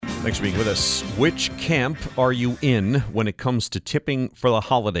Thanks for being with us. Which camp are you in when it comes to tipping for the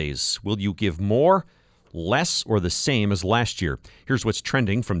holidays? Will you give more, less, or the same as last year? Here's what's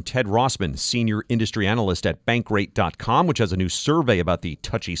trending from Ted Rossman, senior industry analyst at Bankrate.com, which has a new survey about the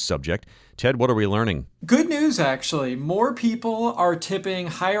touchy subject. Ted, what are we learning? Good news, actually. More people are tipping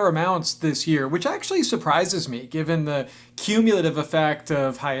higher amounts this year, which actually surprises me, given the cumulative effect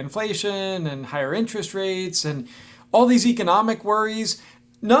of high inflation and higher interest rates and all these economic worries.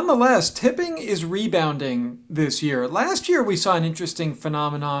 Nonetheless, tipping is rebounding this year. Last year, we saw an interesting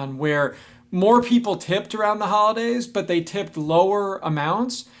phenomenon where more people tipped around the holidays, but they tipped lower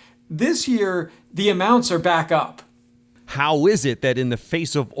amounts. This year, the amounts are back up. How is it that in the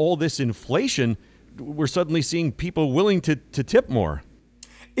face of all this inflation, we're suddenly seeing people willing to tip more?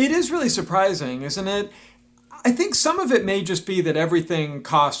 It is really surprising, isn't it? I think some of it may just be that everything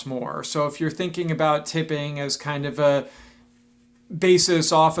costs more. So if you're thinking about tipping as kind of a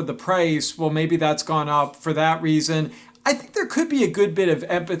basis off of the price, well, maybe that's gone up for that reason. I think there could be a good bit of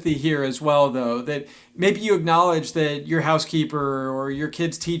empathy here as well, though, that maybe you acknowledge that your housekeeper or your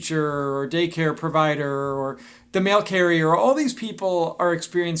kid's teacher or daycare provider or the mail carrier, all these people are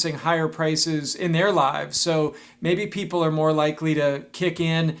experiencing higher prices in their lives. So maybe people are more likely to kick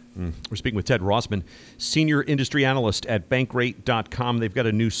in. We're speaking with Ted Rossman, senior industry analyst at Bankrate.com. They've got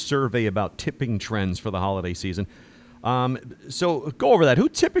a new survey about tipping trends for the holiday season. So go over that. Who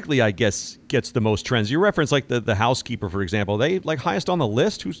typically, I guess, gets the most trends? You reference like the housekeeper, for example. Are they like highest on the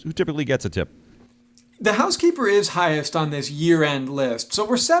list? Who typically gets a tip? The housekeeper is highest on this year-end list. So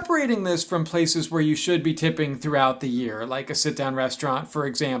we're separating this from places where you should be tipping throughout the year, like a sit-down restaurant, for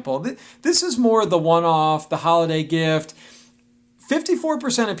example. This is more the one-off, the holiday gift.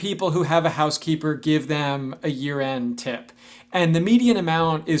 54% of people who have a housekeeper give them a year-end tip. And the median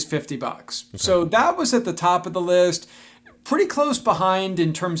amount is $50. Okay. So that was at the top of the list. Pretty close behind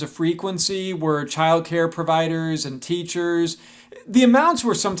in terms of frequency were childcare providers and teachers. The amounts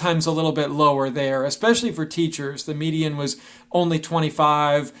were sometimes a little bit lower there, especially for teachers. The median was only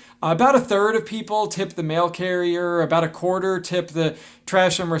 25. About a third of people tip the mail carrier. About a quarter tip the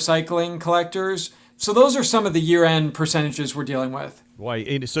trash and recycling collectors. So those are some of the year-end percentages we're dealing with.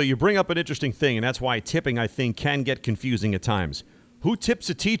 Why? So you bring up an interesting thing, and that's why tipping, I think, can get confusing at times. Who tips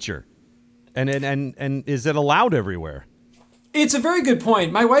a teacher? And is it allowed everywhere? It's a very good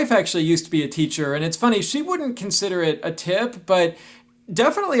point. My wife actually used to be a teacher, and it's funny, she wouldn't consider it a tip, but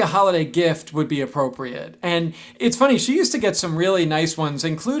definitely a holiday gift would be appropriate. And it's funny, she used to get some really nice ones,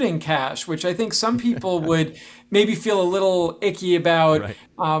 including cash, which I think some people would maybe feel a little icky about. Right.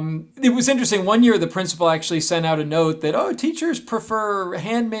 It was interesting. One year, the principal actually sent out a note that, teachers prefer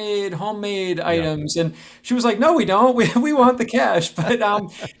handmade, homemade items. And she was like, no, we don't. We want the cash. But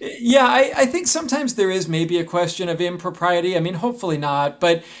yeah, I think sometimes there is maybe a question of impropriety. I mean, hopefully not.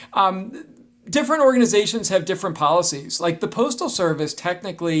 But different organizations have different policies. Like the Postal Service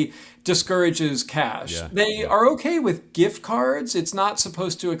technically discourages cash. Yeah. They are okay with gift cards. It's not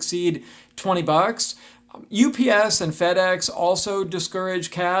supposed to exceed $20. UPS and FedEx also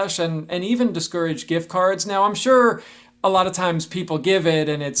discourage cash and even discourage gift cards. Now, I'm sure a lot of times people give it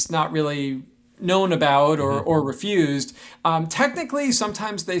and it's not really known about or refused. Technically,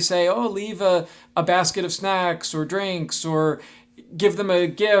 sometimes they say, leave a basket of snacks or drinks or give them a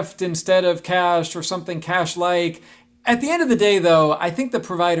gift instead of cash or something cash-like. At the end of the day, though, I think the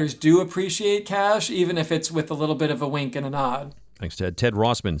providers do appreciate cash, even if it's with a little bit of a wink and a nod. Thanks, Ted. Ted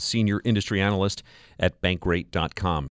Rossman, senior industry analyst at Bankrate.com.